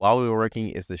While We Were Working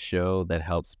is the show that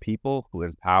helps people who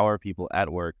empower people at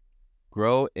work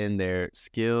grow in their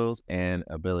skills and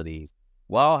abilities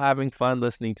while having fun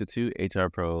listening to two HR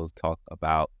pros talk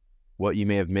about what you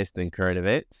may have missed in current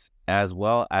events, as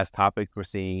well as topics we're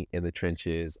seeing in the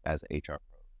trenches as HR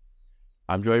pros.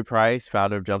 I'm Joey Price,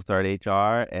 founder of Jumpstart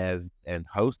HR and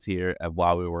host here at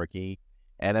While We Were Working.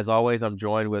 And as always, I'm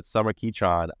joined with Summer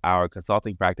Keytron, our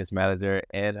consulting practice manager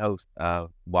and host of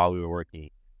While We Were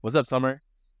Working. What's up, Summer?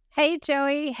 Hey,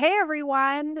 Joey. Hey,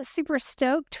 everyone. Super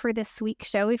stoked for this week's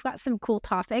show. We've got some cool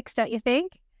topics, don't you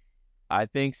think? I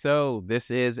think so.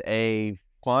 This is a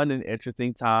fun and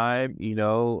interesting time.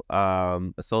 A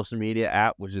social media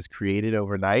app was just created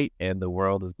overnight and the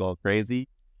world is going crazy.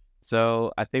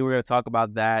 So I think we're going to talk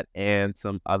about that and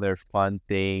some other fun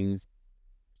things.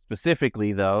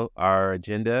 Specifically, though, our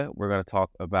agenda, we're going to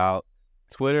talk about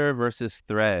Twitter versus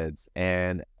Threads.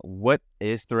 And what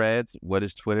is Threads? What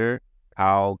is Twitter?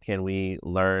 How can we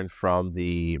learn from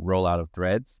the rollout of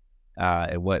Threads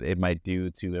and what it might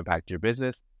do to impact your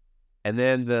business? And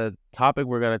then the topic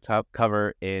we're going to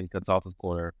cover in Consultants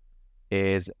Corner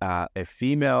is a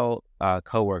female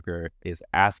coworker is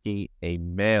asking a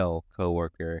male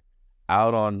coworker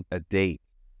out on a date,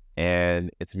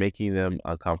 and it's making them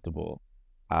uncomfortable.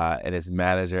 And his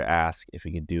manager asks if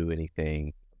he can do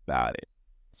anything about it.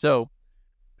 So,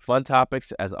 fun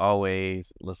topics as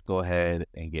always. Let's go ahead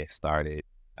and get started.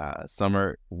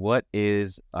 Summer, what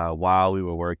is While We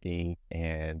Were Working,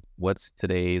 and what's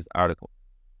today's article?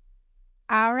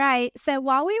 All right. So,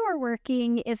 While We Were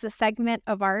Working is a segment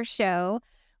of our show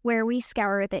where we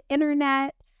scour the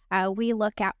internet. We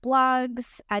look at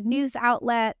blogs, news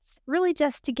outlets, really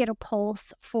just to get a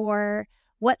pulse for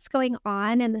what's going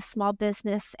on in the small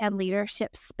business and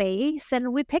leadership space.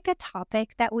 And we pick a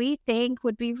topic that we think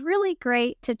would be really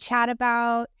great to chat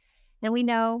about. And we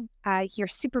know you're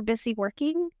super busy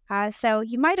working, so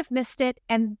you might have missed it.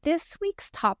 And this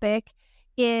week's topic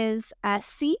is a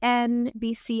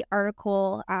CNBC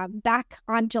article back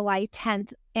on July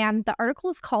 10th. And the article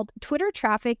is called "Twitter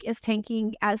Traffic is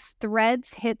Tanking as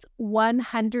Threads Hits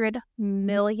 100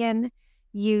 Million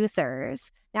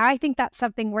Users." Now, I think that's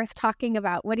something worth talking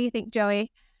about. What do you think,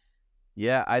 Joey?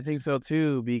 Yeah, I think so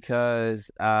too, because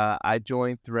I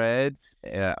joined Threads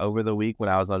over the week when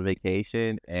I was on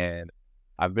vacation, and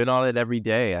I've been on it every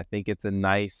day. I think it's a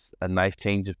nice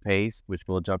change of pace, which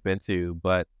we'll jump into.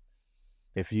 But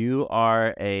if you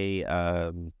are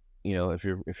if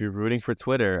you're rooting for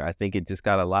Twitter, I think it just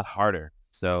got a lot harder.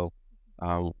 So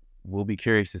we'll be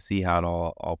curious to see how it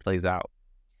all plays out.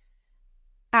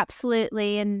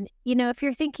 Absolutely. And, if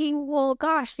you're thinking, well,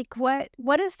 gosh, like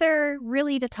what is there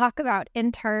really to talk about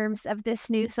in terms of this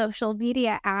new social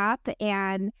media app?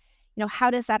 And, how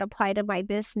does that apply to my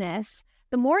business?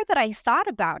 The more that I thought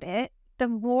about it, the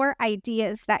more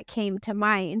ideas that came to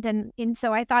mind. And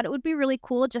so I thought it would be really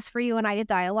cool just for you and I to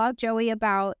dialogue, Joey,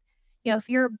 about, if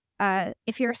you're a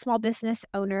small business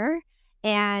owner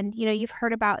and, you've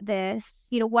heard about this,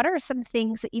 what are some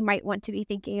things that you might want to be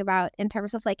thinking about in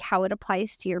terms of like how it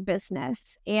applies to your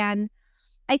business? And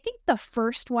I think the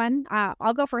first one,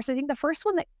 I'll go first. I think the first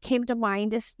one that came to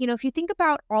mind is, if you think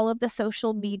about all of the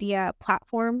social media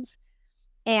platforms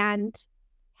and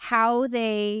how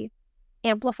they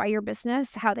amplify your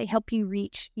business, how they help you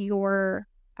reach your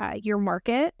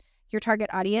market, your target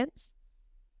audience,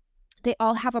 they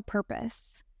all have a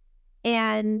purpose.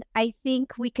 And I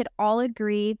think we could all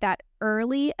agree that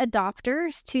early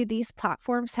adopters to these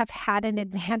platforms have had an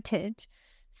advantage.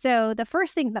 So the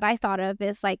first thing that I thought of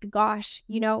is like, gosh,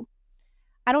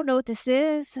 I don't know what this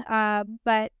is,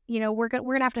 but we're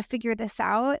gonna have to figure this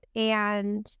out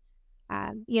and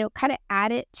kind of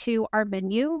add it to our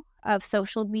menu of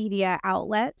social media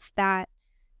outlets that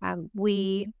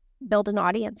we build an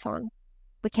audience on.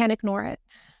 We can't ignore it.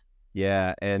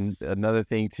 Yeah, and another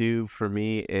thing too for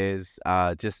me is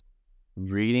just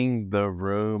reading the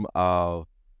room of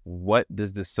what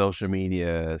does the social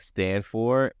media stand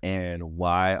for and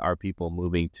why are people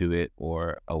moving to it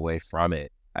or away from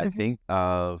it. I think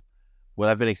of what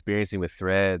I've been experiencing with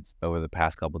Threads over the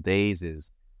past couple of days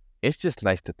is it's just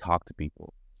nice to talk to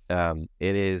people.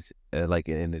 It is like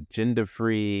an agenda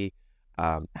free.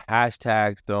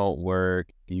 Hashtags don't work.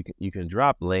 You can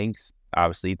drop links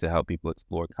obviously to help people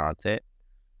explore content,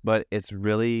 but it's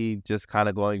really just kind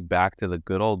of going back to the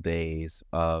good old days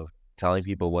of telling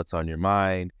people what's on your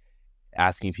mind,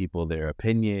 asking people their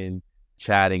opinion,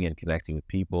 chatting and connecting with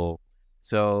people.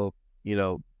 So,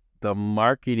 the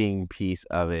marketing piece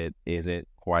of it isn't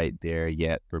quite there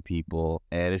yet for people.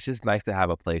 And it's just nice to have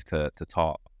a place to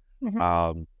talk.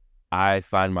 Mhm. I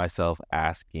find myself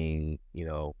asking,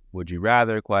 would you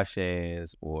rather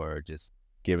questions or just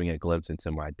giving a glimpse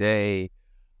into my day.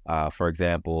 For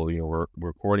example, we're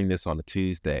recording this on a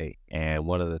Tuesday, and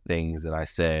one of the things that I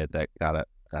said that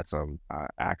got some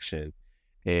action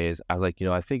is I was like,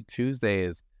 I think Tuesday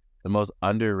is the most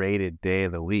underrated day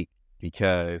of the week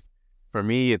because for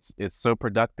me, it's so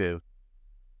productive.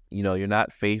 You're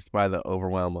not faced by the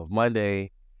overwhelm of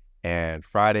Monday, and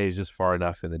Friday is just far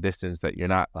enough in the distance that you're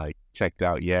not like checked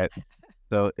out yet.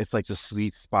 So it's like the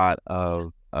sweet spot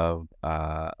of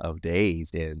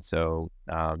days, and so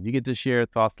you get to share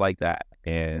thoughts like that.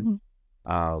 And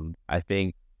Mhm. I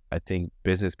think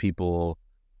business people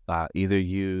either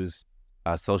use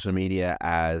social media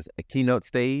as a keynote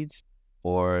stage,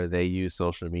 or they use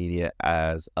social media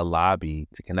as a lobby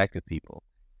to connect with people.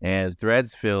 And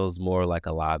Threads feels more like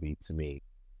a lobby to me.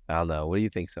 I don't know. What do you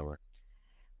think, Summer?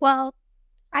 Well,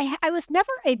 I was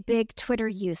never a big Twitter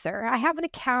user. I have an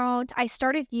account, I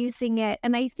started using it,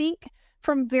 and I think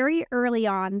from very early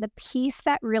on, the piece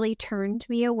that really turned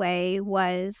me away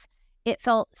was it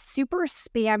felt super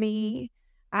spammy.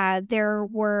 There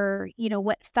were,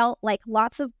 what felt like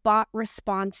lots of bot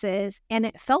responses, and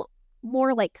it felt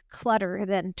more like clutter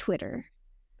than Twitter.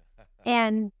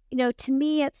 And, to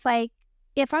me, it's like,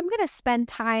 if I'm going to spend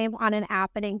time on an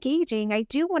app and engaging, I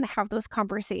do want to have those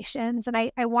conversations and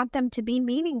I want them to be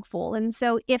meaningful. And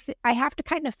so if I have to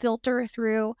kind of filter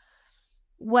through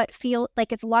what feel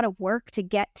like it's a lot of work to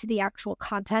get to the actual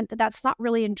content, that's not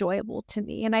really enjoyable to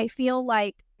me. And I feel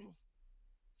like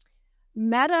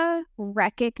Meta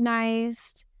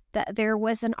recognized that there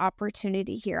was an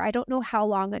opportunity here. I don't know how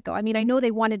long ago. I mean, I know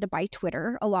they wanted to buy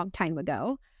Twitter a long time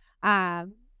ago.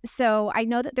 Um, so I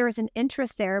know that there was an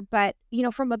interest there, but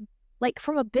from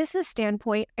a business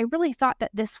standpoint, I really thought that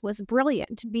this was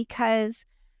brilliant because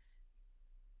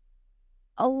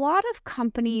a lot of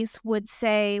companies would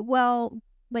say, well,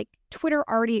 like Twitter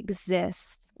already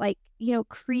exists. Like,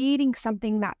 creating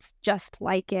something that's just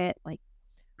like it, like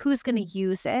who's going to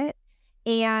use it?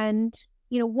 And,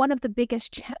 one of the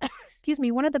biggest, excuse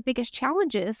me, one of the biggest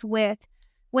challenges with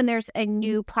when there's a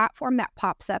new platform that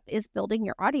pops up is building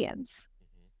your audience,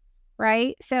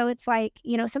 right? So it's like,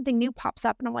 something new pops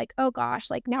up and I'm like, oh gosh,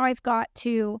 like now I've got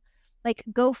to like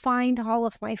go find all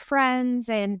of my friends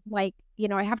and like,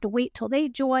 I have to wait till they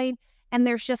join. And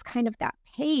there's just kind of that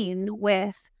pain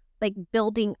with like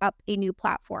building up a new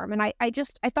platform. And I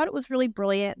thought it was really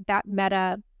brilliant that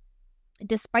Meta,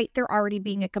 despite there already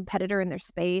being a competitor in their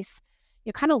space,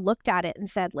 you kind of looked at it and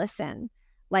said, listen,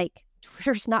 like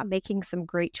Twitter's not making some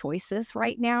great choices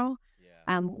right now.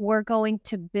 Yeah. We're going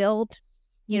to build,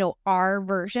 our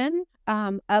version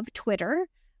of Twitter.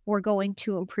 We're going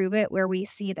to improve it where we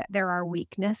see that there are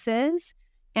weaknesses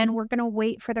and we're going to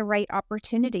wait for the right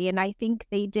opportunity. And I think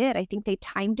they did. I think they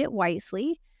timed it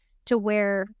wisely to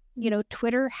where,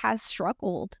 Twitter has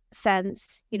struggled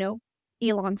since,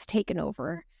 Elon's taken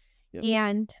over. Yep.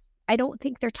 And I don't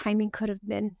think their timing could have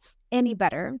been any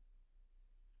better.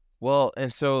 Well,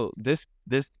 and so this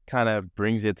kind of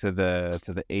brings it to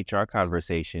the HR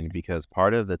conversation because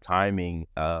part of the timing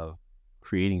of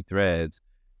creating Threads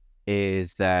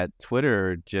is that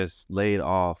Twitter just laid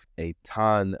off a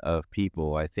ton of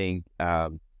people. I think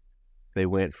they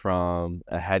went from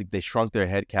they shrunk their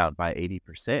headcount by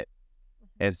 80%.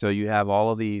 And so you have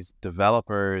all of these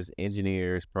developers,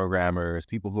 engineers, programmers,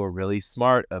 people who are really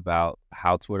smart about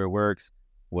how Twitter works,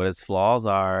 what its flaws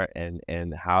are,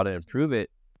 and how to improve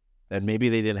it. And maybe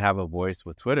they didn't have a voice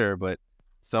with Twitter, but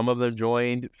some of them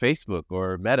joined Facebook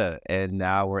or Meta, and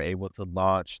now we're able to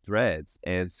launch Threads.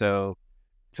 And so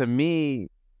to me,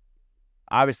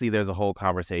 obviously there's a whole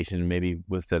conversation maybe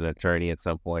with an attorney at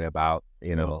some point about,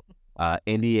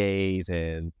 NDAs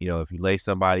and, if you lay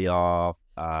somebody off,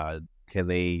 can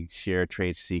they share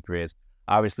trade secrets?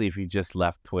 Obviously, if you just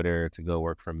left Twitter to go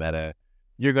work for Meta,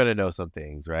 you're going to know some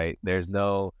things, right? There's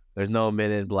no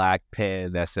Men in Black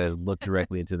pen that says look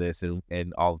directly into this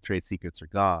and all the trade secrets are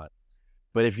gone.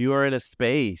 But if you are in a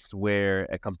space where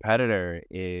a competitor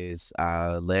is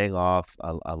laying off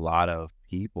a lot of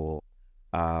people,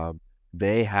 um,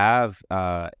 they have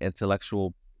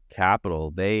intellectual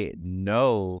capital. They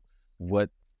know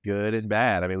what's good and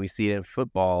bad. I mean, we see it in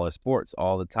football or sports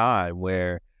all the time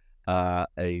where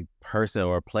a person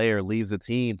or a player leaves a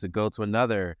team to go to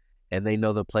another, and they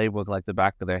know the playbook like the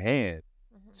back of their hand.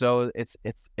 So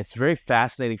it's very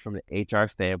fascinating from the HR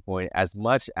standpoint as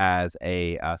much as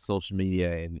a social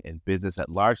media and business at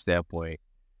large standpoint,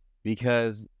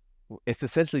 because it's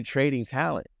essentially trading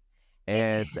talent.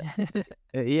 And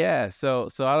yeah, so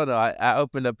I don't know. I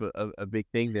opened up a big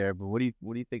thing there, but what do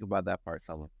you think about that part,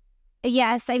 Summer?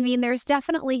 Yes, I mean, there's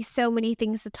definitely so many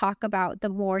things to talk about the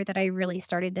more that I really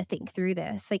started to think through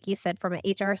this. Like you said, from an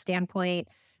HR standpoint,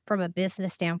 from a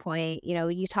business standpoint.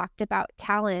 You talked about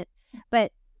talent,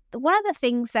 but one of the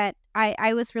things that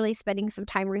I was really spending some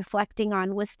time reflecting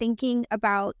on was thinking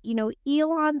about,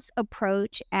 Elon's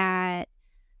approach uh,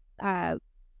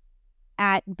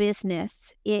 at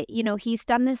business. He's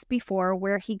done this before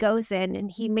where he goes in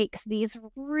and he makes these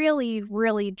really,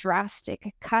 really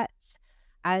drastic cuts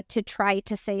to try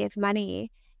to save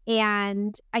money.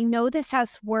 And I know this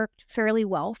has worked fairly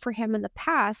well for him in the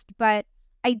past, but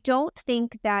I don't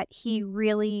think that he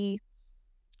really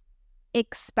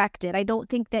expected. I don't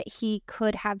think that he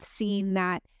could have seen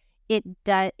that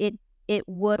it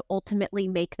would ultimately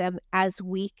make them as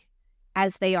weak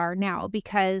as they are now,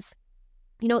 because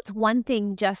it's one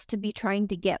thing just to be trying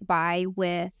to get by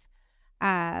with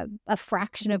a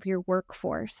fraction of your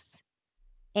workforce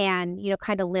and,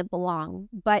 kind of limp along.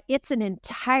 But it's an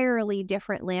entirely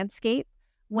different landscape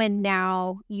when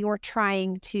now you're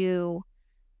trying to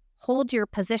hold your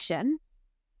position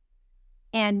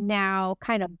and now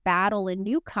kind of battle a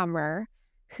newcomer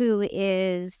who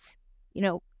is,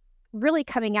 really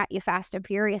coming at you fast and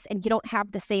furious, and you don't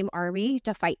have the same army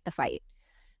to fight the fight.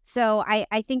 So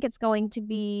I think it's going to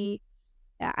be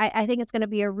I think it's going to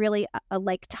be a really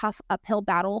like tough uphill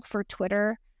battle for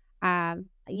Twitter. I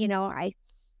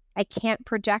can't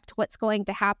project what's going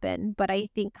to happen, but I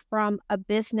think from a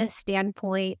business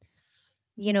standpoint,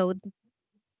 you know,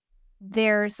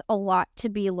 there's a lot to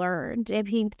be learned. I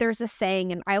mean, there's a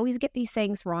saying, and I always get these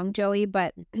sayings wrong, Joey,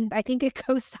 but I think it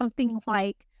goes something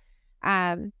like,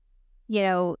 um,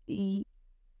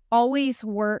 always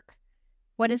work.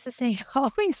 What is the saying?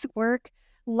 Always work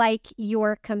like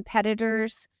your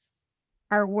competitors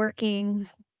are working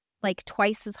like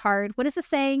twice as hard. What is the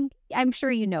saying? I'm sure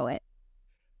you know it.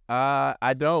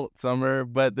 I don't, Summer,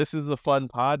 but this is a fun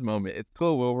pod moment. It's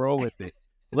cool. We'll roll with it.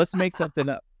 Let's make something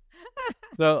up.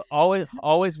 So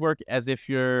always work as if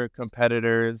your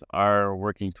competitors are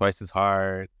working twice as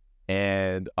hard,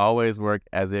 and always work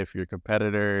as if your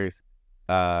competitors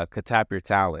could tap your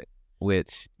talent,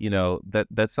 which,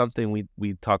 that's something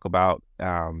we talk about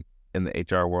in the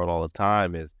HR world all the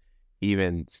time, is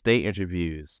even state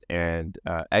interviews and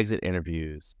exit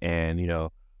interviews, and,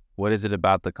 what is it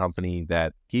about the company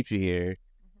that keeps you here?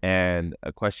 And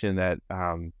a question that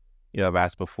I've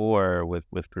asked before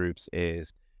with groups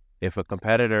is, if a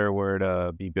competitor were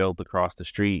to be built across the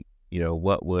street,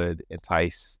 what would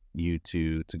entice you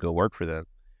to go work for them?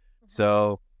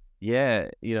 So, yeah,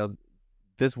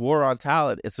 this war on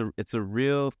talent, it's a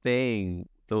real thing.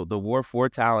 The war for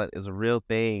talent is a real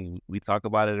thing. We talk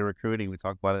about it in recruiting. We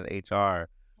talk about it in HR.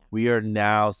 We are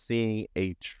now seeing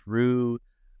a true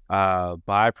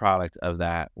byproduct of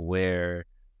that, where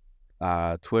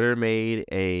Twitter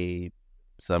made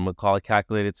some would call it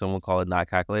calculated, some would call it not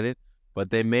calculated,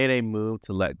 but they made a move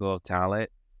to let go of talent,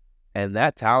 and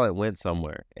that talent went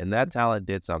somewhere, and that talent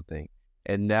did something.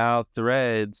 And now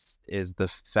Threads is the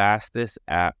fastest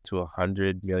app to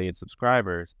 100 million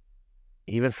subscribers,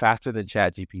 even faster than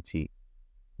ChatGPT,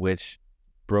 which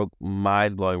broke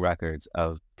mind-blowing records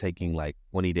of taking like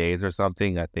 20 days or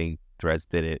something. I think Threads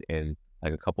did it in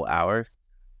like a couple hours.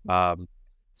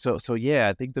 So yeah,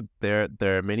 I think that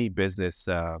there are many business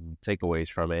takeaways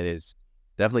from it. Is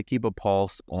definitely keep a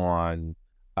pulse on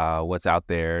what's out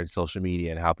there in social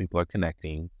media and how people are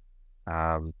connecting.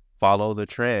 Follow the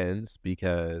trends,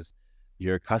 because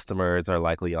your customers are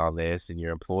likely on this, and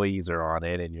your employees are on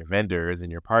it, and your vendors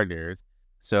and your partners.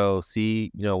 So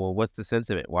see, well, what's the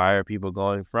sentiment? Why are people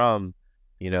going from,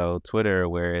 Twitter,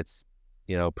 where it's,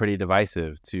 pretty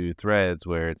divisive, to Threads,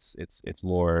 where it's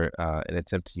more an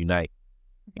attempt to unite.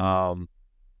 And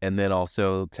then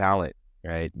also talent,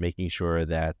 right? Making sure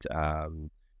that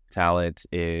talent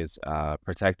is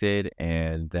protected,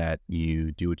 and that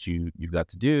you do what you've got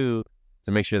to do to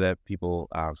make sure that people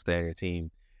stay on your team.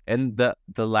 And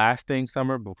the last thing,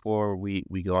 Summer, before we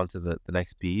go on to the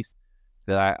next piece,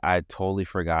 that I totally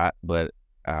forgot, but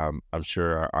I'm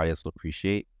sure our audience will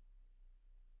appreciate.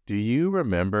 Do you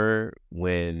remember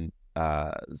when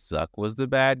Zuck was the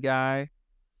bad guy?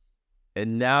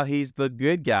 And now he's the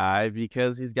good guy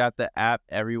because he's got the app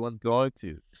everyone's going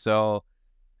to. So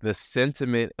the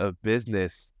sentiment of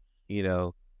business,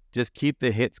 just keep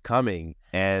the hits coming,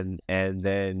 and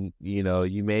then,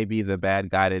 you may be the bad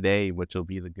guy today, which will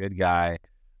be the good guy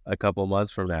a couple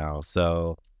months from now.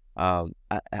 So I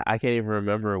can't even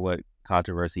remember what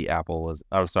controversy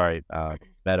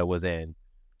Meta was in.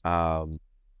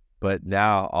 But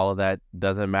now all of that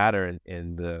doesn't matter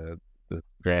in the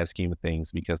grand scheme of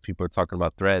things, because people are talking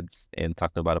about Threads and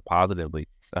talking about it positively.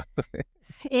 So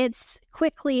It's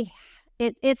quickly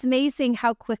It's amazing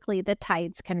how quickly the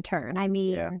tides can turn. I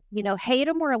Yeah. mean, hate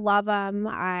him or love him,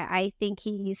 I think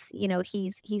he's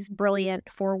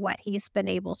brilliant for what he's been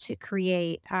able to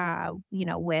create,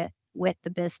 with the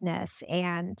business,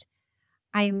 and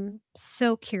I'm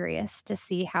so curious to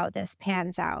see how this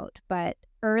pans out, but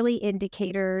early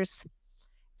indicators,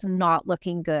 it's not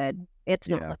looking good. It's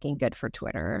not Yeah. looking good for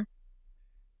Twitter.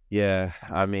 Yeah,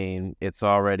 I mean, it's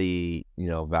already,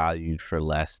 valued for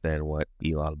less than what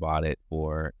Elon bought it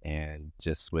for. And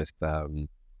just with the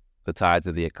tides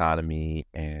of the economy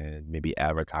and maybe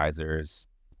advertisers,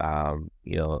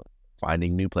 you know,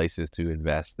 finding new places to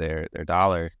invest their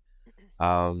dollars,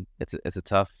 it's a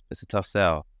tough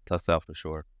sell. Tough sell for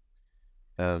sure.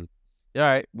 Um, yeah,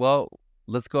 all right. Well,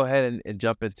 let's go ahead and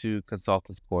jump into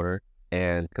Consultants Corner.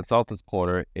 And Consultants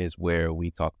Corner is where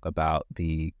we talk about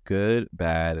the good,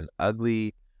 bad, and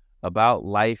ugly about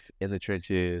life in the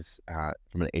trenches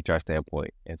from an HR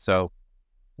standpoint. And so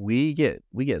we get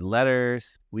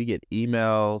letters, we get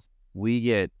emails, we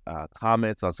get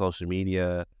comments on social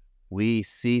media. We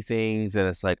see things and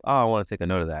it's like, oh, I want to take a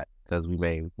note of that because we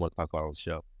may want to talk about it on the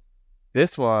show.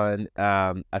 This one,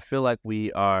 I feel like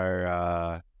we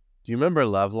are. Do you remember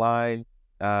Loveline,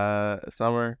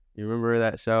 Summer? You remember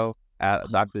that show?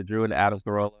 Dr. Drew and Adam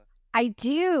Carolla? I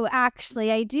do,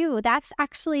 actually, I do. That's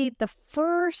actually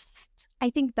I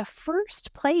think the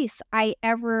first place I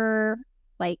ever,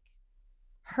 like,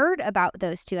 heard about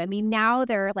those 2. I mean, now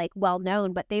they're, like, well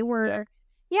known, but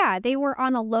Yeah. they were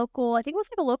on a local I think it was,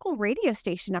 like, a local radio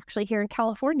station actually here in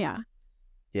California.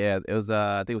 Yeah, it was.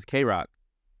 I think it was K Rock.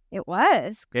 It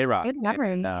was. K Rock. Good And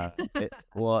memory.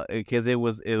 because it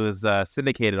was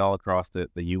syndicated all across the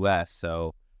U.S.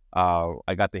 So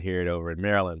I got to hear it over in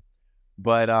Maryland.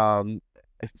 But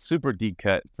it's super deep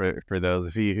cut for those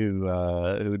of you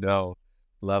who know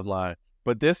Loveline.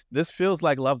 But this feels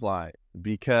like Loveline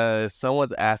because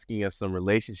someone's asking us some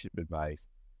relationship advice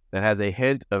that has a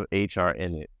hint of HR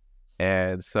in it.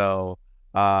 And so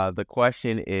the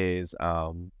question is,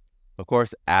 of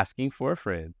course, asking for a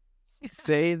friend.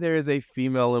 Say there is a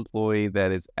female employee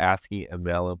that is asking a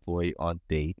male employee on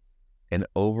dates and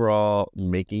overall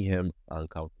making him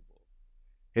uncomfortable.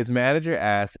 His manager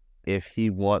asks if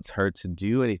he wants her to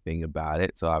do anything about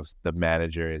it. So obviously the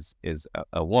manager is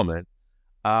a woman.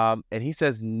 And he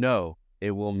says no,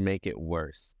 it will make it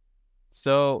worse.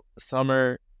 So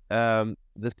Summer,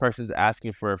 this person's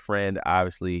asking for a friend,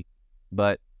 obviously,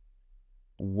 but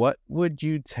what would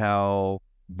you tell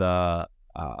the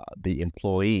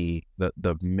employee,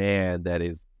 the man that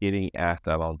is getting asked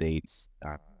out on dates?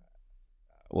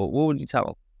 What would you tell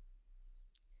him?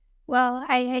 Well,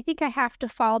 I think I have to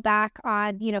fall back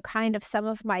on, kind of some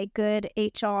of my good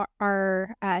HR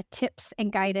tips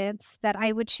and guidance that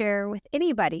I would share with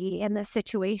anybody in this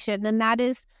situation. And that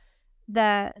is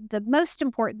the most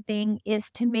important thing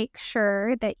is to make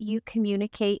sure that you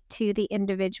communicate to the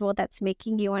individual that's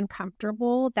making you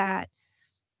uncomfortable that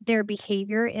their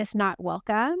behavior is not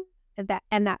welcome, that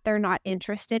they're not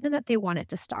interested and that they want it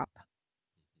to stop.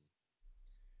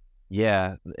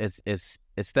 Yeah, it's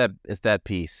that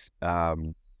piece.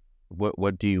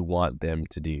 What do you want them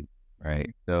to do, right?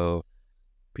 So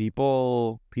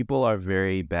people are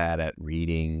very bad at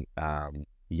reading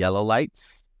yellow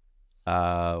lights,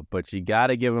 but you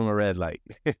gotta give them a red light.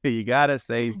 You gotta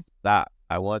say stop.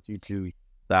 I want you to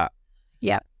stop.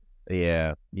 Yep.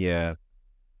 Yeah, yeah.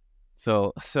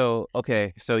 So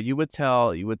okay. So you would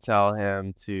tell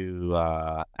him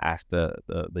to ask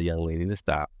the young lady to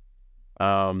stop.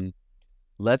 Um,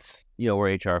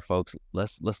 we're HR folks.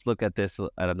 Let's look at this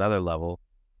at another level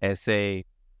and say,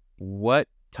 what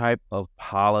type of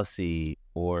policy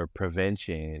or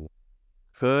prevention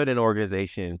could an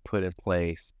organization put in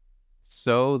place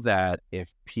so that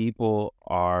if people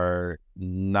are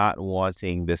not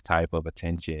wanting this type of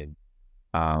attention,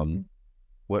 um,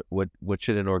 Mhm. what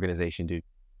should an organization do?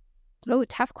 Oh,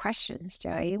 tough questions,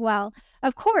 Joey. Well,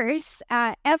 of course,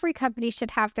 every company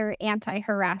should have their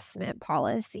anti-harassment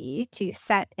policy to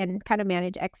set and kind of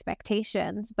manage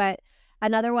expectations. But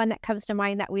another one that comes to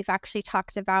mind that we've actually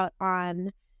talked about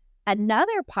on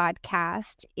another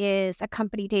podcast is a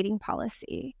company dating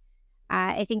policy.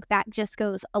 I think that just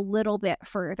goes a little bit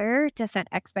further to set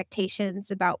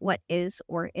expectations about what is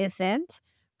or isn't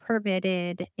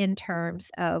permitted in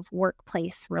terms of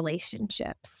workplace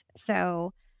relationships.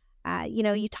 So,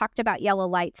 you talked about yellow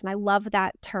lights, and I love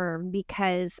that term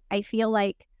because I feel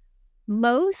like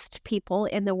most people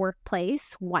in the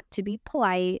workplace want to be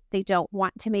polite. They don't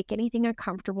want to make anything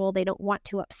uncomfortable. They don't want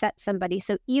to upset somebody.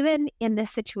 So even in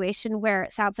this situation where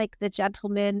it sounds like the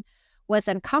gentleman was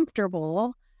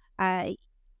uncomfortable, uh,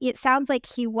 it sounds like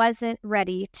he wasn't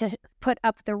ready to put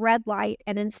up the red light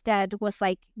and instead was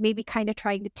like maybe kind of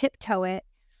trying to tiptoe it.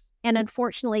 And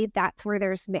unfortunately, that's where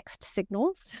there's mixed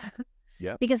signals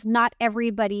Yep. because not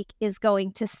everybody is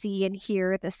going to see and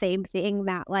hear the same thing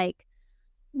that like,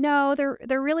 no,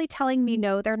 they're really telling me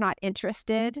no, they're not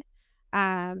interested.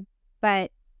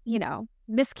 But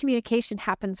miscommunication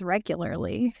happens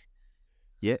regularly.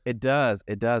 Yeah, it does.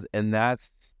 It does. And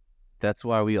that's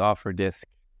why we offer DISC,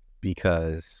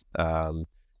 because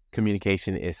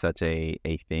communication is such a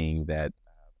thing that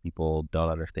people don't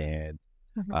understand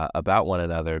Mhm. about one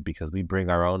another, because we bring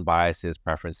our own biases,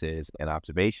 preferences, and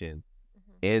observations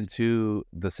into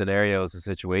the scenarios and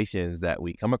situations that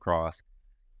we come across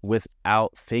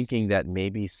without thinking that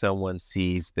maybe someone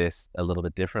sees this a little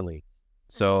bit differently.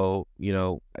 So,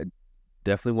 I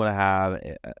definitely want to have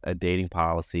a dating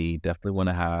policy, definitely want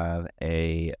to have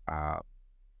a,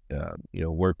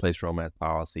 workplace romance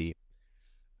policy.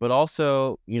 But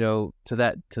also, to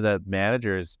that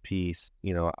manager's piece,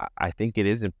 I think it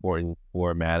is important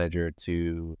for a manager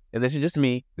to, and this is just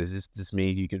me,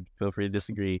 you can feel free to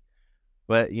disagree,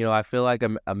 but, I feel like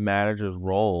a manager's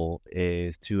role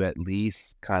is to at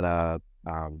least kind of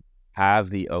have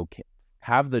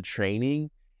the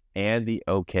training and the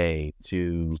okay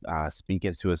to speak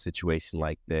into a situation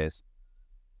like this,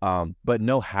 but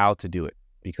know how to do it,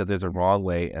 because there's a wrong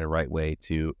way and a right way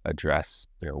to address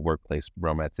workplace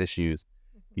romance issues.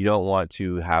 You don't want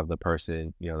to have the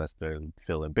person, that's there,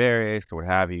 feel embarrassed or what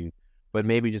have you, but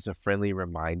maybe just a friendly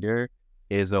reminder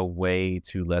is a way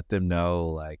to let them know,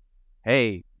 like,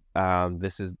 hey,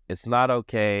 it's not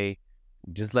okay.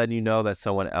 Just letting you know that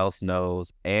someone else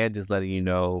knows, and just letting you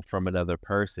know from another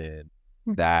person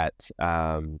Mhm. that,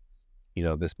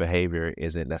 this behavior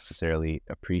isn't necessarily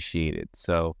appreciated.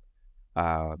 So,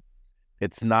 uh,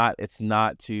 it's not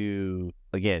to,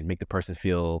 again, make the person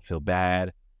feel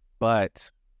bad,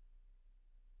 but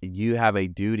you have a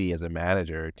duty as a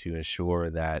manager to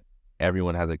ensure that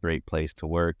everyone has a great place to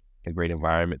work, a great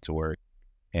environment to work.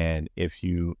 And if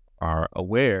you are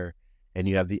aware and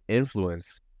you have the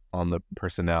influence on the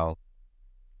personnel,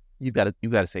 you've got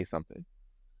to say something.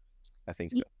 I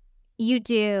think Y so. You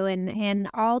do, and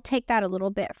I'll take that a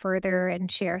little bit further and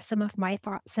share some of my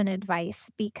thoughts and advice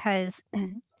because,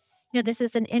 this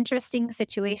is an interesting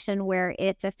situation where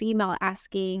it's a female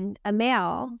asking a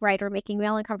male, right, or making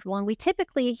male uncomfortable, and we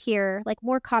typically hear, like,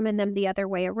 more common than the other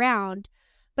way around,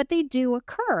 but they do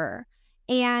occur,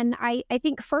 and I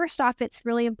think first off, it's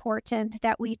really important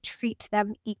that we treat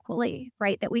them equally,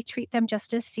 right, that we treat them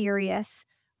just as serious,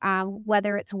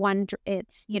 whether a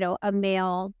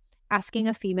male asking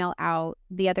a female out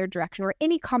the other direction or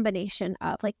any combination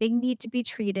of, like, they need to be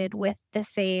treated with the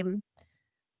same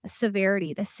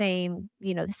severity, the same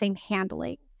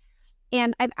handling.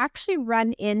 And I've actually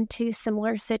run into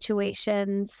similar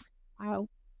situations, uh,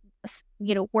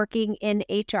 working in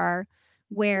HR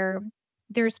where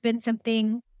there's been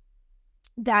something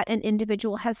that an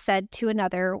individual has said to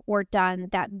another or done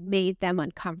that made them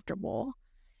uncomfortable.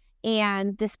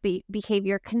 And this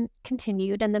behavior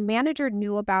continued, and the manager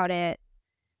knew about it,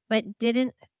 but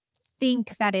didn't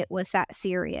think that it was that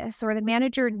serious, or the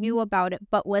manager knew about it,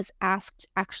 but was asked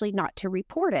actually not to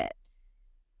report it.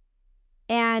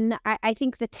 And I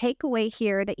think the takeaway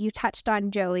here that you touched on,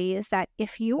 Joey, is that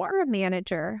if you are a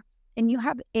manager and you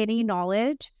have any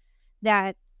knowledge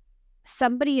that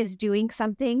somebody is doing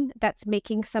something that's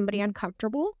making somebody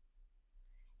uncomfortable,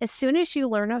 as soon as you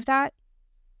learn of that,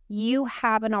 you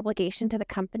have an obligation to the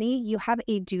company. You have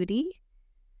a duty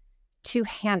to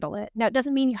handle it. Now, it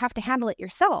doesn't mean you have to handle it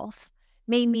yourself.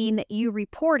 It may mean that you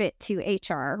report it to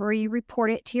HR or you report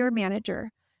it to your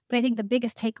manager. But I think the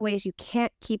biggest takeaway is you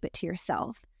can't keep it to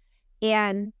yourself.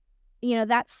 And,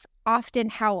 that's often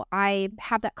how I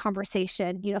have that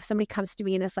conversation. If somebody comes to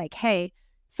me and is like, hey,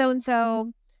 so and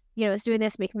so, is doing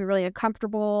this, making me really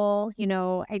uncomfortable.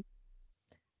 I'm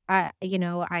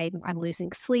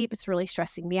losing sleep. It's really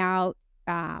stressing me out.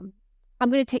 I'm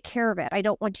going to take care of it. I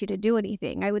don't want you to do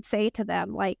anything. I would say to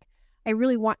them, like, I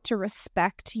really want to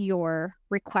respect your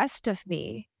request of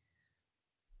me.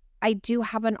 I do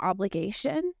have an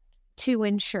obligation to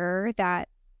ensure that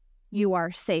you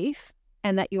are safe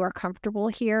and that you are comfortable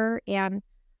here. And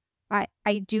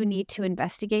I do need to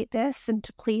investigate this and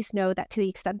to please know that to the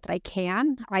extent that I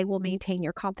can, I will maintain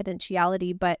your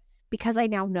confidentiality. But because I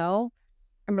now know,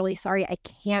 I'm really sorry, I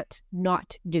can't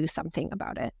not do something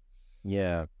about it.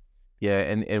 Yeah. Yeah.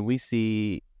 And we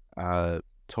see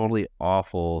totally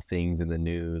awful things in the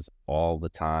news all the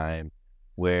time,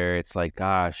 where it's like,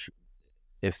 gosh,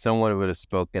 if someone would have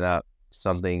spoken up,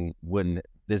 something wouldn't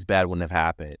this bad wouldn't have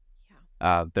happened.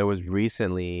 there was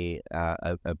recently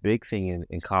a big thing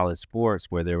in college sports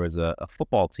where there was a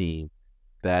football team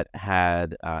that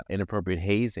had inappropriate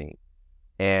hazing.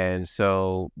 And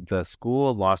so the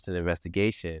school launched an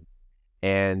investigation.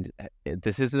 And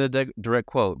this isn't a direct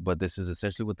quote, but this is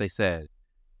essentially what they said.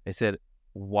 They said,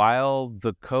 while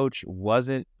the coach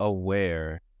wasn't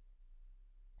aware,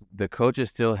 the coach is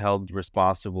still held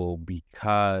responsible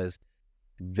because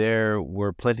there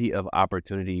were plenty of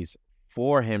opportunities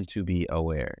for him to be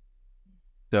aware.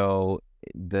 So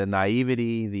the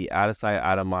naivety, the out of sight,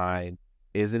 out of mind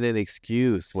isn't an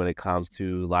excuse when it comes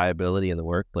to liability in the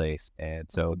workplace. And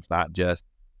so it's not just,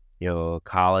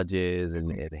 colleges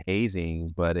and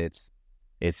hazing, but it's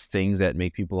things that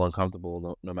make people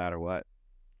uncomfortable no matter what.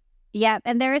 Yeah,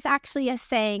 and there is actually a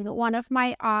saying, one of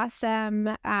my awesome,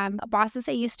 bosses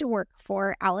I used to work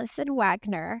for, Allison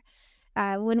Wagner,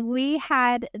 when we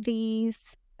had these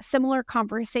similar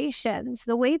conversations,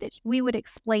 the way that we would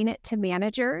explain it to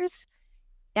managers,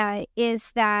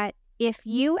 is that if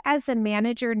you as a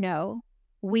manager know,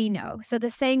 we know. So the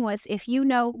saying was, if you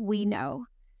know, we know.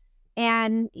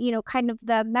 And, kind of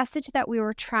the message that we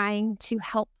were trying to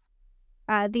help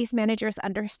these managers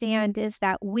understand is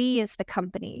that we as the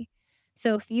company.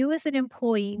 So if you as an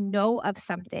employee know of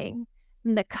something,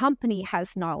 then the company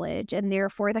has knowledge, and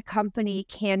therefore the company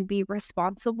can be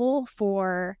responsible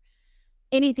for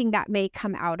anything that may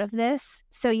come out of this.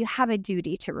 So you have a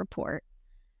duty to report.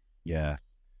 Yeah.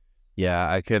 Yeah,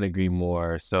 I couldn't agree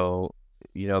more. So,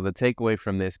 the takeaway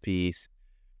from this piece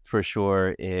for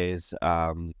sure is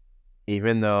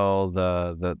even though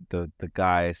the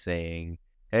guy is saying,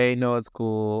 "Hey, no, it's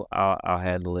cool. I'll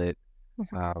handle it."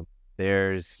 Mhm. Um,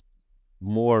 there's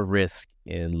more risk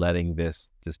in letting this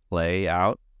just play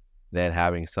out than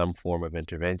having some form of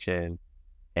intervention.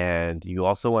 And you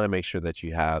also want to make sure that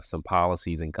you have some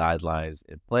policies and guidelines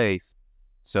in place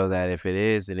so that if it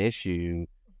is an issue,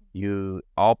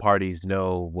 all parties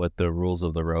know what the rules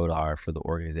of the road are for the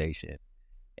organization.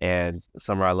 And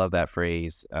Summer, I love that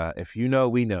phrase. If you know,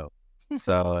 we know.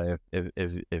 So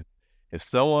if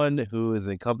someone who is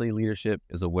in company leadership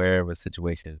is aware of a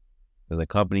situation, then the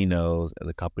company knows, and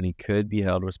the company could be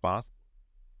held responsible.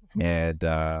 And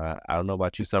I don't know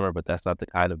about you, Summer, but that's not the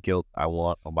kind of guilt I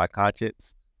want on my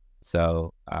conscience.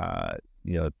 So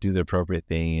do the appropriate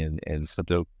thing and put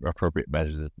the appropriate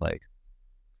measures in place.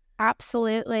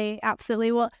 Absolutely.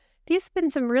 Absolutely. Well, these have been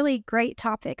some really great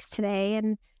topics today.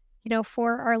 And,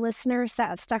 for our listeners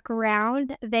that stuck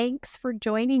around, thanks for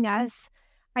joining us.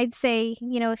 I'd say,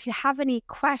 if you have any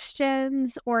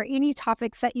questions or any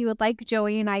topics that you would like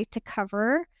Joey and I to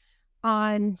cover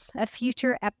on a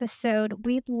future episode,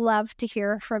 we'd love to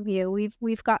hear from you.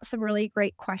 We've got some really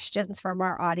great questions from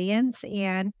our audience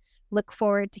and look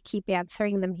forward to keep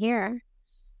answering them here.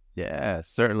 Yeah,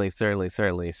 certainly, certainly,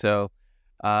 certainly. So,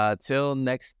 till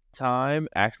next time,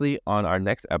 actually, on our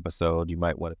next episode, you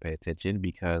might want to pay attention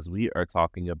because we are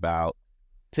talking about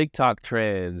TikTok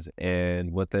trends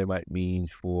and what they might mean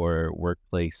for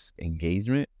workplace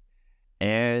engagement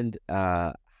and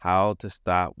how to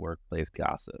stop workplace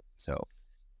gossip. So,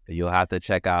 you'll have to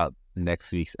check out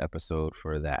next week's episode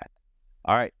for that.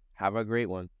 All right, have a great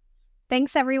one.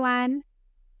 Thanks, everyone.